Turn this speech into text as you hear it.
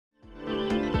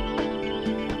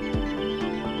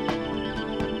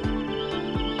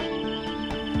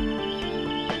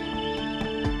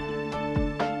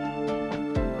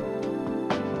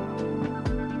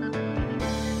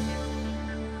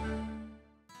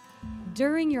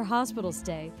During your hospital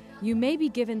stay, you may be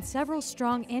given several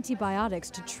strong antibiotics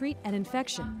to treat an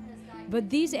infection. But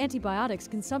these antibiotics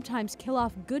can sometimes kill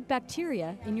off good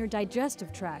bacteria in your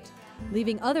digestive tract,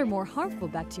 leaving other more harmful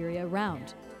bacteria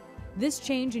around. This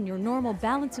change in your normal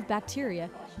balance of bacteria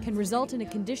can result in a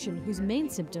condition whose main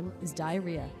symptom is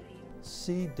diarrhea.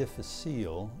 C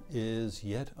difficile is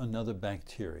yet another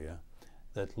bacteria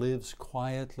that lives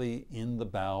quietly in the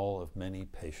bowel of many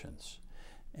patients.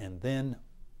 And then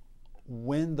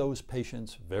when those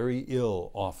patients, very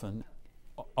ill often,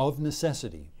 of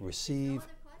necessity, receive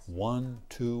 1,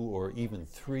 2, or even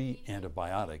 3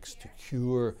 antibiotics to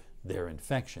cure their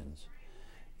infections,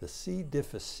 the C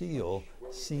difficile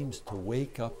seems to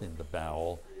wake up in the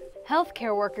bowel.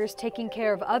 Healthcare workers taking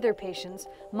care of other patients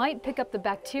might pick up the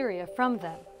bacteria from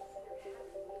them.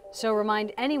 So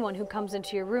remind anyone who comes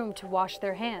into your room to wash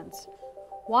their hands.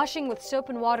 Washing with soap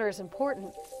and water is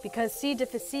important because C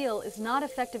difficile is not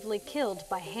effectively killed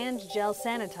by hand gel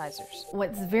sanitizers.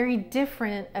 What's very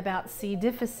different about C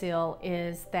difficile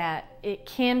is that it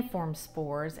can form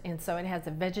spores, and so it has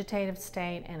a vegetative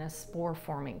state and a spore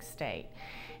forming state,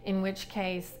 in which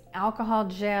case alcohol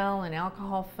gel and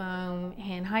alcohol foam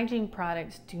hand hygiene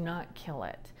products do not kill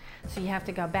it. So you have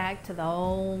to go back to the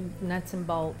old nuts and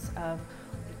bolts of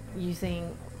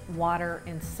using water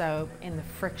and soap and the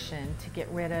friction to get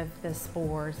rid of the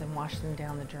spores and wash them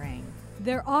down the drain.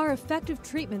 There are effective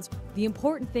treatments. The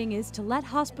important thing is to let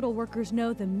hospital workers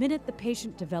know the minute the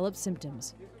patient develops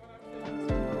symptoms.